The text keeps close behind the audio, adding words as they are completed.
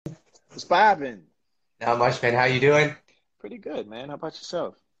What's poppin'? Not much, man. How you doing? Pretty good, man. How about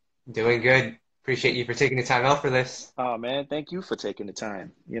yourself? Doing good. Appreciate you for taking the time out for this. Oh, man, thank you for taking the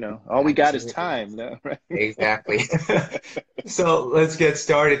time. All we got is Absolutely. time, no, right? Exactly. So let's get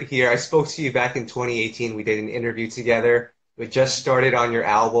started here. I spoke to you back in 2018. We did an interview together. We just started on your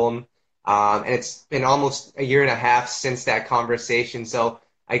album, and it's been almost a year and a half since that conversation. So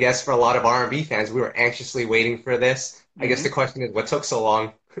I guess for a lot of R&B fans, we were anxiously waiting for this. I guess hmm the question is, what took so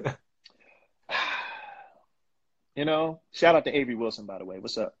long? Shout out to Avery Wilson, by the way.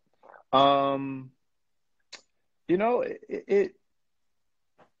 What's up? Um,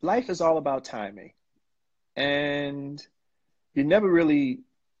 life is all about timing, and you never really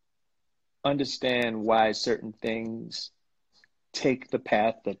understand why certain things take the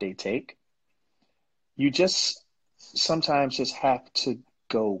path that they take. You just sometimes just have to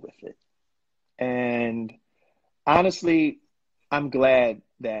go with it. And honestly, I'm glad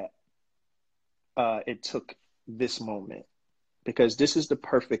that it took this moment because this is the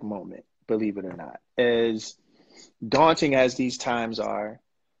perfect moment, believe it or not. As daunting as these times are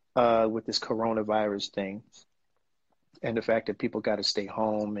with this coronavirus thing and the fact that people got to stay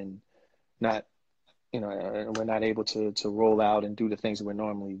home and not, we're not able to roll out and do the things that we're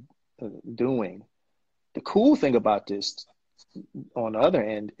normally doing. The cool thing about this on the other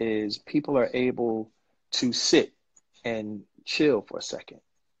end is people are able to sit and chill for a second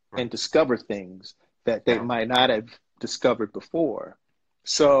and Right. discover things that they Yeah. might not have discovered before.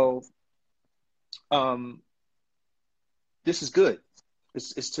 So um, this is good.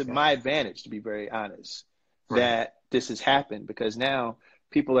 It's to Yeah. my advantage, to be very honest, Right. that this has happened because now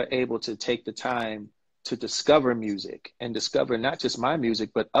people are able to take the time to discover music and discover not just my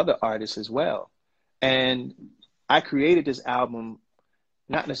music, but other artists as well. And I created this album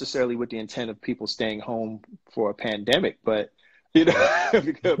not necessarily with the intent of people staying home for a pandemic, but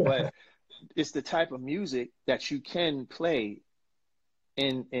Right. but it's the type of music that you can play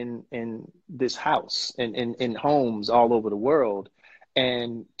in this house and in homes all over the world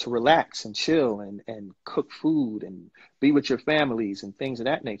and to relax and chill and cook food and be with your families and things of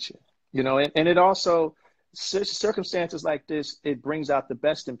that nature. And it also circumstances like this, it brings out the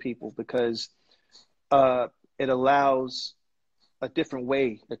best in people because uh it allows a different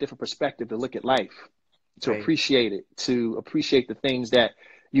way, a different perspective to look at life, to Right. appreciate it, to appreciate the things that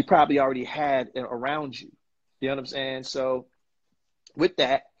you probably already had around you. You know what I'm saying? So with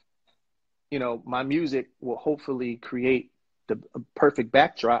that, my music will hopefully create the perfect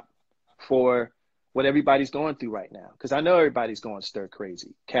backdrop for what everybody's going through right now. Because I know everybody's going stir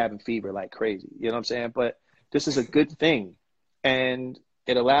crazy, cabin fever like crazy. You know what I'm saying? But this is a good thing. And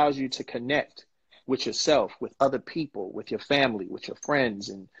it allows you to connect with yourself, with other people, with your family, with your friends.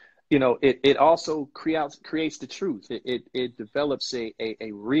 And, it also creates the truth. It develops a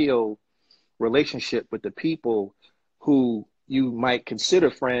real relationship with the people who you might consider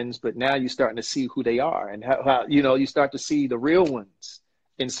friends, but now you're starting to see who they are and how you start to see the real ones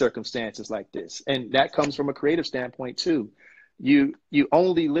in circumstances like this. And that comes from a creative standpoint too. You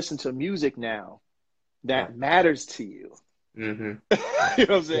only listen to music now Yeah. that matters to you. Mm-hmm. You know what I'm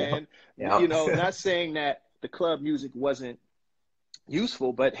Yeah. saying? Yeah. Not saying that the club music wasn't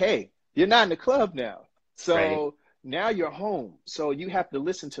useful, but hey, you're not in the club now. Right. So now you're home. So you have to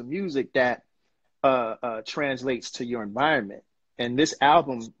listen to music that translates to your environment. And this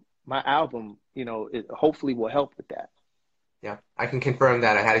album, my album, it hopefully will help with that. Yeah, I can confirm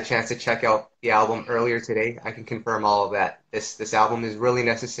that. I had a chance to check out the album earlier today. I can confirm all of that. This album is really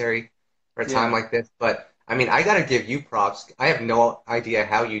necessary for a time Yeah. like this. But I mean, I gotta give you props. I have no idea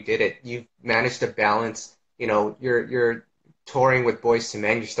how you did it. You've managed to balance, you're touring with Boyz II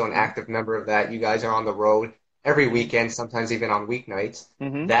Men. You're still an active member of that. You guys are on the road every Mm-hmm. weekend, sometimes even on weeknights.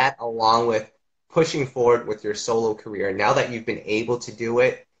 Mm-hmm. That along with pushing forward with your solo career. Now that you've been able to do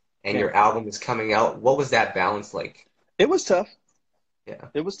it and Yeah. your album is coming out, what was that balance like? It was tough. Yeah.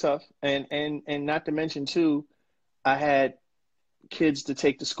 It was tough. And not to mention too, I had kids to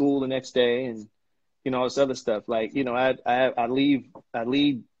take to school the next day and all this other stuff. Like, I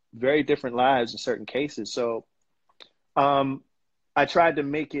lead very different lives in certain cases. So um I tried to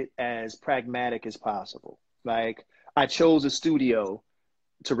make it as pragmatic as possible. Like I chose a studio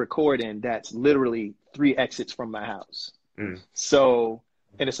to record in that's literally three exits from my house. Mm. So,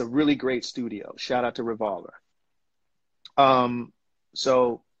 and it's a really great studio. Shout out to Revolver. Um,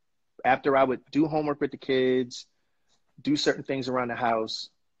 so after I would do homework with the kids, do certain things around the house,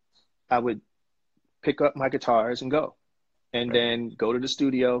 I would pick up my guitars and go. And Right. then go to the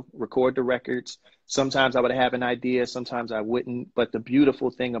studio, record the records. Sometimes I would have an idea, sometimes I wouldn't. But the beautiful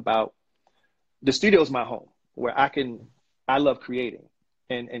thing about the studio is my home where I love creating.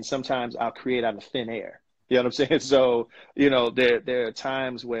 and sometimes I'll create out of thin air. You know what I'm saying? So, there are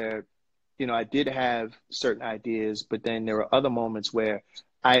times where, I did have certain ideas, but then there were other moments where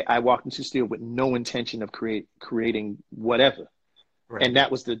I walked into the studio with no intention of creating whatever. Right. And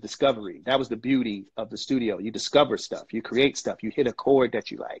that was the discovery. That was the beauty of the studio. You discover stuff, you create stuff, you hit a chord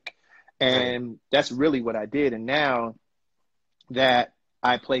that you like. Right. And that's really what I did. And now that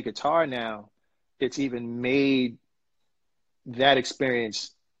I play guitar now, it's even made that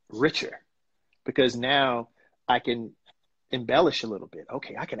experience richer because now I can embellish a little bit.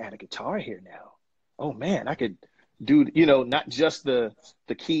 Okay, I can add a guitar here now. Oh man, I could do, not just the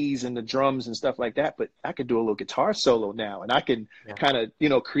keys and the drums and stuff like that, but I could do a little guitar solo now, and I can Yeah. kind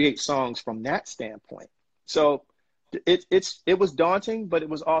of, create songs from that standpoint. So it was daunting, but it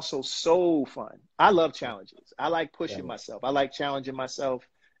was also so fun. I love challenges. I like pushing Right. myself. I like challenging myself,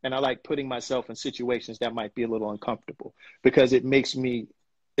 and I like putting myself in situations that might be a little uncomfortable because it makes me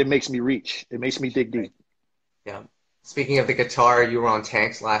reach. It makes me dig Right. deep. Yeah. Speaking of the guitar, you were on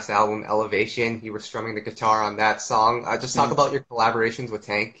Tank's last album, Elevation. You were strumming the guitar on that song. Just talk Mhm. about your collaborations with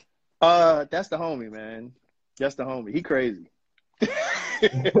Tank. That's the homie, man. That's the homie. He crazy.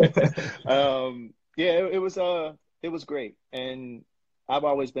 Yeah, it was great, and I've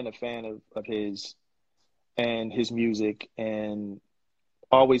always been a fan of his and his music, and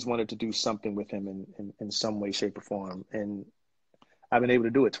always wanted to do something with him in some way, shape, or form, and I've been able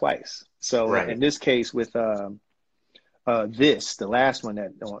to do it twice. So in Right. this case, with the last one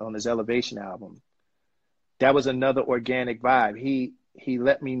that on his Elevation album, that was another organic vibe. He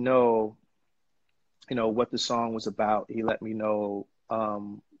let me know, what the song was about. He let me know,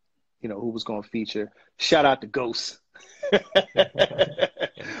 who was going to feature. Shout out to Ghost. Yeah.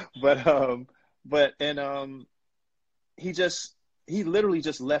 but but and he just he literally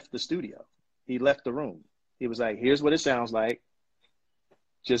just left the studio. He left the room. He was like, "Here's what it sounds like.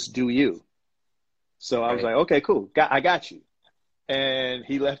 Just do you." So I was Right. like, "Okay, cool. I got you." And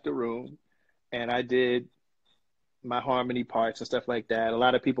he left the room, and I did my harmony parts and stuff like that. A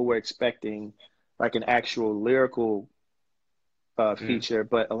lot of people were expecting like an actual lyrical Mm. feature,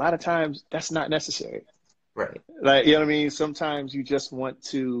 but a lot of times that's not necessary. Right. Like, you know what I mean? Sometimes you just want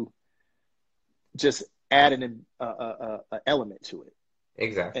to just add a element to it, and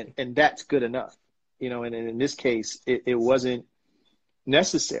Exactly. and that's good enough. And in this case, it wasn't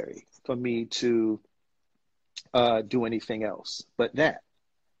necessary for me to do anything else but that,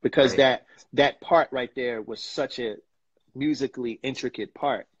 because Right. that part right there was such a musically intricate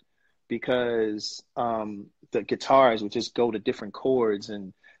part, because the guitars would just go to different chords,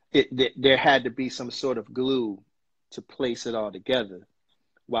 and there had to be some sort of glue to place it all together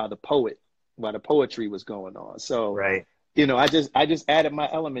while the poetry was going on. So, Right. I just added my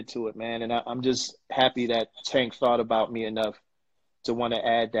element to it, man, and I'm just happy that Tank thought about me enough to want to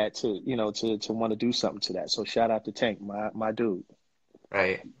add that to want to do something to that. So shout out to Tank, my dude.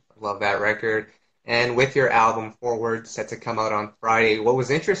 Right. Love that record. And with your album Forward set to come out on Friday, what was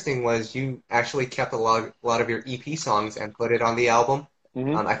interesting was you actually kept a lot of your EP songs and put it on the album.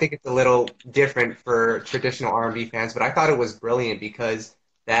 Hmm. I think it's a little different for traditional R&B fans, but I thought it was brilliant because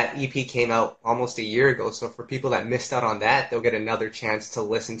that EP came out almost a year ago. So for people that missed out on that, they'll get another chance to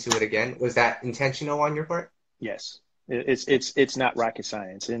listen to it again. Was that intentional on your part? Yes, it's not rocket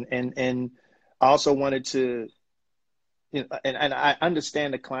science, and I also wanted to, and I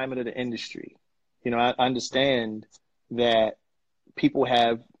understand the climate of the industry. I understand that people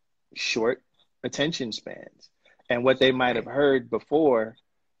have short attention spans, and what they might have Right. heard before,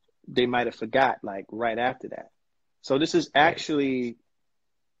 they might have forgot like right after that. So this is Right. actually,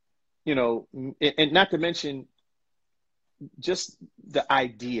 and not to mention just the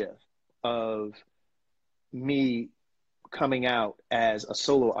idea of me coming out as a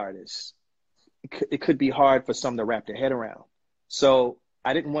solo artist. It could be hard for some to wrap their head around. So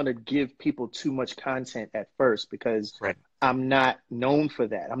I didn't want to give people too much content at first, because Right. I'm not known for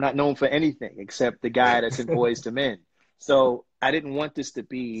that. I'm not known for anything except the guy Right. that's in Boys to Men. So I didn't want this to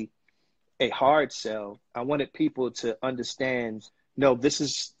be a hard sell. I wanted people to understand, no, this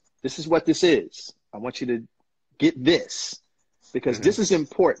is what this is. I want you to get this, because Hmm. this is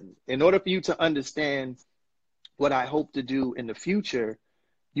important. In order for you to understand what I hope to do in the future,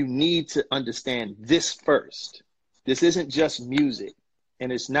 you need to understand this first. This isn't just music,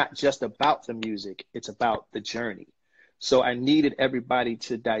 and it's not just about the music, it's about the journey. So I needed everybody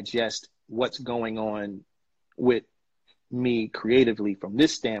to digest what's going on with me creatively from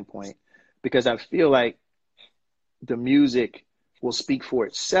this standpoint, because I feel like the music will speak for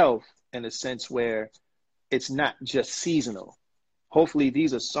itself in a sense where it's not just seasonal. Hopefully,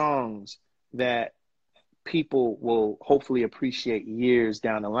 these are songs that people will hopefully appreciate years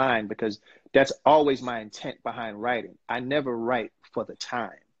down the line, because that's always my intent behind writing. I never write for the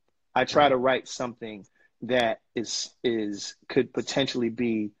time. I try to Right. write something that is could potentially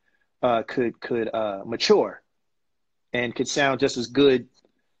be could mature and could sound just as good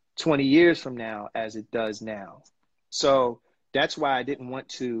 20 years from now as it does now. So that's why I didn't want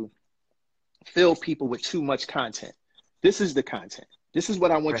to fill people with too much content. This is the content. This is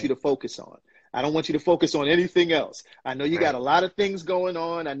what I want you Right. to focus on. I don't want you to focus on anything else. I know you got Right. a lot of things going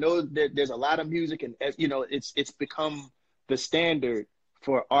on. I know that there's a lot of music, and it's become the standard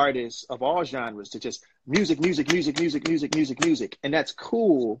for artists of all genres to just music, music, music, music, music, music, music, and that's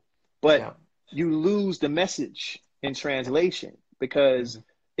cool. But Yeah. you lose the message in Yeah. translation, because Mhm.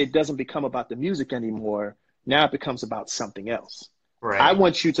 it doesn't become about the music anymore. Now it becomes about something else. I Right.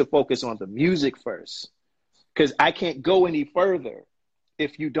 want you to focus on the music first, because I can't go any further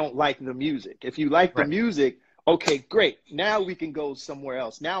if you don't like the music. If you like the Right. music, okay, great. Now we can go somewhere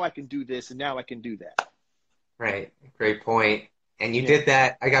else. Now I can do this and now I can do that. Right. Great point. And you Yeah. did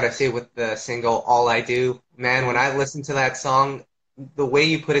that, I gotta say, with the single All I Do. Man, when Mm-hmm. I listened to that song, the way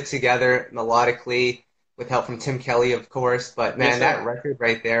you put it together melodically, with help from Tim Kelly, of course, but Yes, man, sir. that record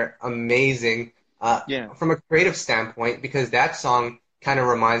right there, amazing. Yeah. From a creative standpoint, because that song kind of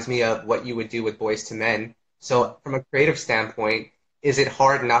reminds me of what you would do with Boys to Men. Mm. So, from a creative standpoint, is it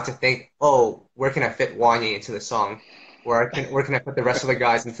hard not to think, oh, where can I fit Wanye into the song? Where can I put the rest of the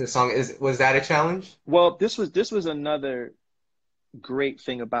guys into the song? Was that a challenge? Well, this was another great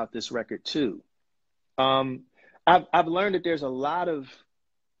thing about this record too. Um, I've learned that there's a lot of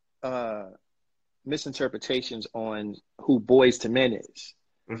uh, misinterpretations on who Boys to Men is.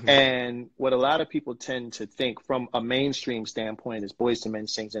 Hmm. And what a lot of people tend to think from a mainstream standpoint is Boys to Men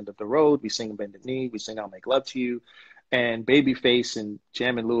sings End of the Road, we sing Bend the Knee, we sing I'll Make Love to You. And Babyface and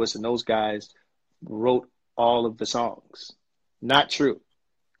Jam and Lewis and those guys wrote all of the songs. Not true.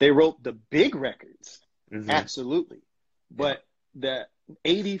 They wrote the big records, Hmm. absolutely. Yeah. But the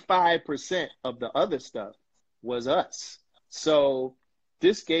 85% of the other stuff was us. So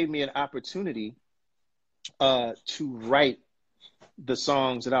this gave me an opportunity to write the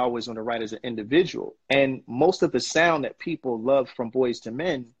songs that I always want to write as an individual. And most of the sound that people love from Boys to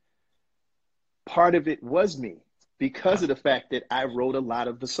Men, part of it was me, because Yeah. of the fact that I wrote a lot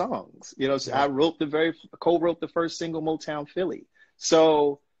of the songs. So Yeah. I co-wrote the first single, Motown Philly.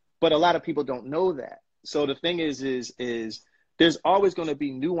 So, but a lot of people don't know that. So the thing is there's always going to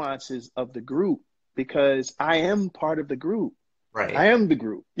be nuances of the group, because I am part of the group. I Right. am the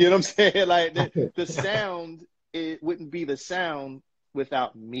group. You know what I'm saying? Like the sound, it wouldn't be the sound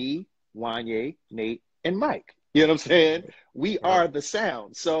without me, Wanye, Nate, and Mike. You know what I'm saying? We Yeah. are the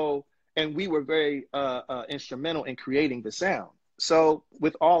sound. So, and we were very instrumental in creating the sound. So,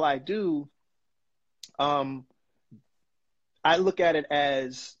 with All I Do, um, I look at it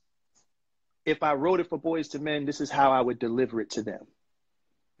as, if I wrote it for Boys to Men, this is how I would deliver it to them.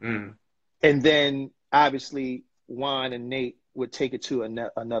 Mm. And then obviously Juan and Nate would take it to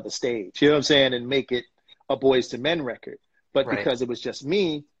another stage. You know what I'm saying? And make it a Boys to Men record. But Right. because it was just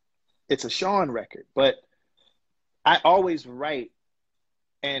me, it's a Sean record. But I always write,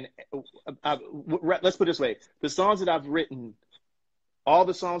 and let's put it this way: the songs that I've written, all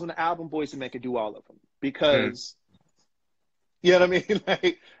the songs on the album, Boys to Men could do all of them, Mm. because you know what I mean.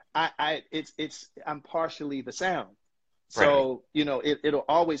 Like I'm partially the sound, Right. so it'll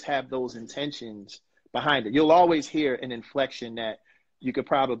always have those intentions behind it. You'll always hear an inflection that you could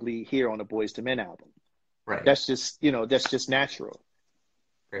probably hear on a Boys to Men album. Right. That's just natural.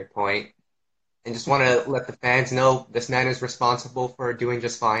 Great point. And just want to let the fans know this man is responsible for doing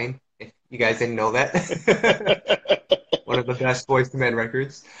just fine. If you guys didn't know that, one of the best Boys to Men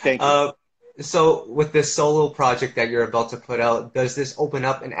records. Thank you. Uh, so with this solo project that you're about to put out, does this open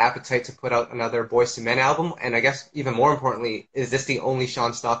up an appetite to put out another Boys to Men album? And I guess even more importantly, is this the only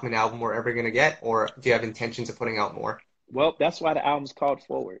Sean Stockman album we're ever gonna get, or do you have intentions of putting out more? Well, that's why the album's called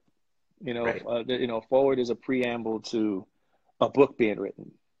Forward. Right. Forward is a preamble to a book being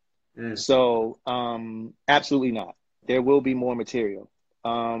written. Mm. So, absolutely not. There will be more material,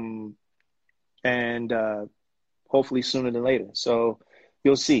 and hopefully sooner than later. So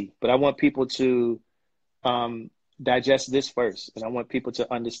you'll see. But I want people to um, digest this first, and I want people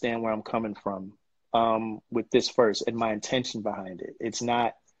to understand where I'm coming from with this first and my intention behind it. It's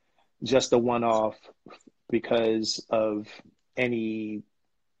not just a one-off because of any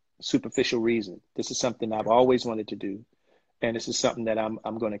superficial reason. This is something I've always wanted to do, and this is something that I'm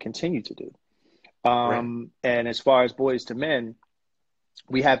going to continue to do. Right. And as far as Boys to Men,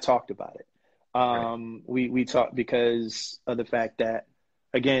 we have talked about it. Right. We talked because of the fact that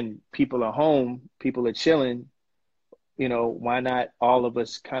again, people are home, people are chilling. Why not all of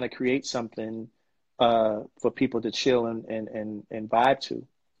us kind of create something for people to chill and vibe to?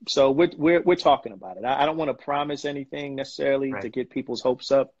 So we're talking about it. I don't want to promise anything necessarily to Right. get people's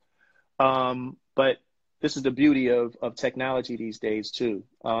hopes up, but this is the beauty of technology these days too.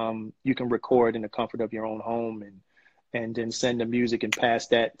 You can record in the comfort of your own home and then send the music and pass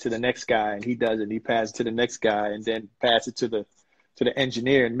that to the next guy, and he does it. And he passes it to the next guy, and then pass it to the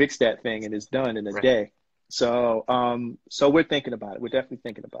engineer and mix that thing, and it's done in a Right. day. So we're thinking about it. We're definitely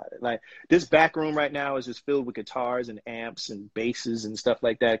thinking about it. Like this back room right now is just filled with guitars and amps and basses and stuff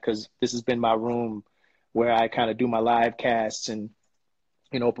like that because this has been my room where I kind of do my live casts and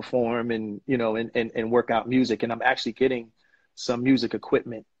perform and and work out music. And I'm actually getting some music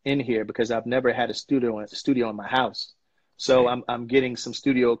equipment in here because I've never had a studio in my house. So Right. I'm getting some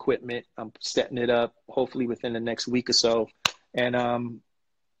studio equipment. I'm setting it up hopefully within the next week or so. And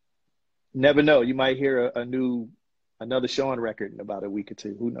never know, you might hear another Sean record in about a week or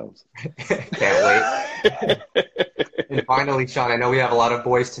two. Who knows? Can't wait. And finally, Sean, I know we have a lot of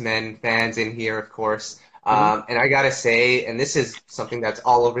Boys to Men fans in here, of course. Hmm. And I gotta say, and this is something that's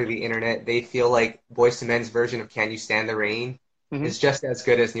all over the internet, they feel like Boys to Men's version of Can You Stand the Rain Hmm. is just as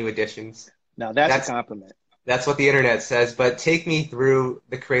good as New Editions. Now that's a That's compliment. that's what the internet says, but take me through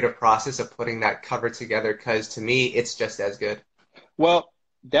the creative process of putting that cover together, because to me, it's just as good. Well,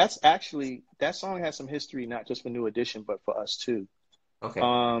 that song has some history, not just for New Edition, but for us too. Okay.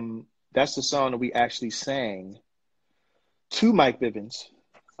 That's the song that we actually sang to Mike Bivins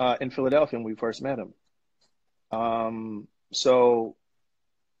in Philadelphia when we first met him. So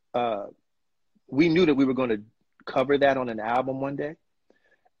uh, we knew that we were going to cover that on an album one day.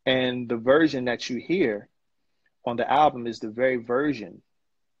 And the version that you hear on the album is the very version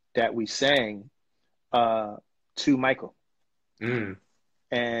that we sang to Michael. Mm,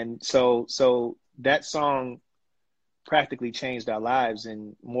 And so that song practically changed our lives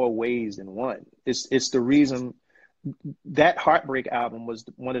in more ways than one. It's the reason that Heartbreak album was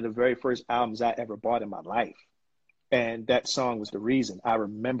one of the very first albums I ever bought in my life. And that song was the reason. I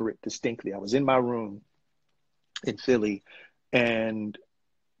remember it distinctly. I was in my room in Philly and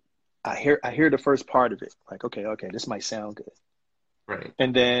I hear the first part of it. Like, okay, this might sound good. right.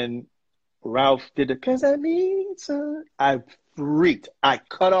 And then Ralph did the cause I need some. I freaked. I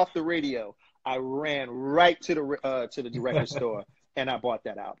cut off the radio. I ran right to the record store and I bought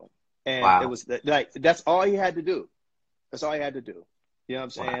that album. And it Wow. was like that's all he had to do. That's all he had to do. You know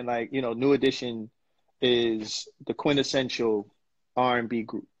what I'm Wow. saying? Like, New Edition is the quintessential R&B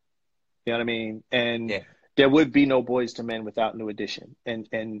group. You know what I mean? And Yeah. there would be no Boys to Men without New Edition.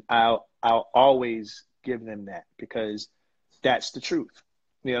 And I'll always give them that because that's the truth.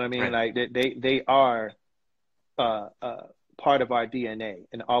 You know what I mean? Right. Like they are uh, uh, part of our DNA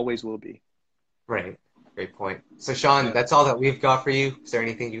and always will be. Right. Great point. So, Sean, Yeah. that's all that we've got for you. Is there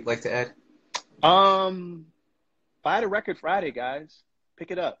anything you'd like to add? Um, Buy the record Friday, guys.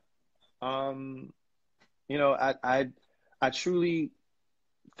 Pick it up. Um, I truly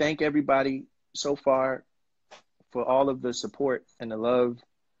thank everybody so far for all of the support and the love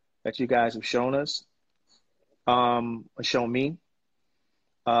that you guys have shown us, shown me.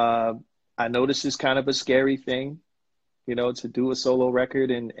 Uh, I know this is kind of a scary thing, to do a solo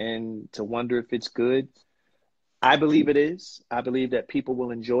record and to wonder if it's good. I believe it is. I believe that people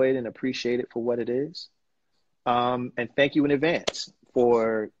will enjoy it and appreciate it for what it is. And thank you in advance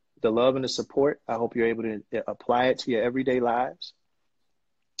for the love and the support. I hope you're able to apply it to your everyday lives.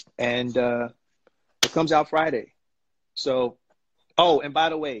 And it comes out Friday. So, oh, and by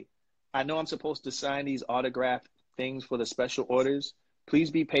the way, I know I'm supposed to sign these autograph things for the special orders. Please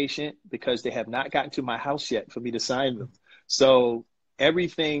be patient because they have not gotten to my house yet for me to sign them. So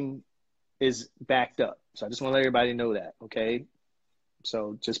everything is backed up. So I just want to let everybody know that, okay?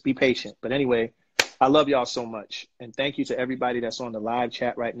 So just be patient. But anyway, I love y'all so much. And thank you to everybody that's on the live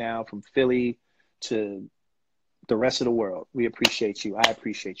chat right now from Philly to the rest of the world. We appreciate you. I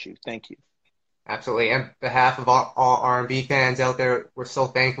appreciate you. Thank you. Absolutely. On behalf of all R&B fans out there, we're so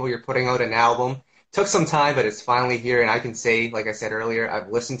thankful you're putting out an album. Took some time, but it's finally here, and I can say, like I said earlier, I've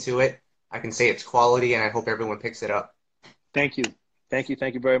listened to it. I can say it's quality, and I hope everyone picks it up. Thank you. Thank you.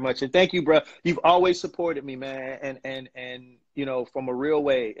 Thank you very much. And thank you, bro. You've always supported me, man. And from a real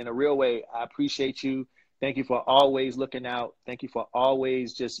way, in a real way, I appreciate you. Thank you for always looking out. Thank you for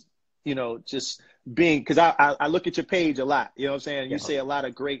always just being, because I look at your page a lot. You know what I'm saying? You Yeah. say a lot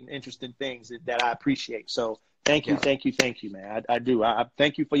of great and interesting things that I appreciate. So thank you, Yeah. thank you, thank you, man. I do. I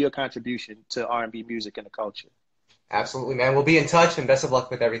thank you for your contribution to R&B music and the culture. Absolutely, man. We'll be in touch, and best of luck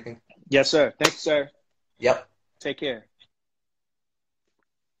with everything. Yes, sir. Thanks, sir. Yep. Take care.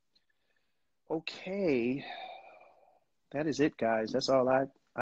 Okay. That is it, guys. That's all I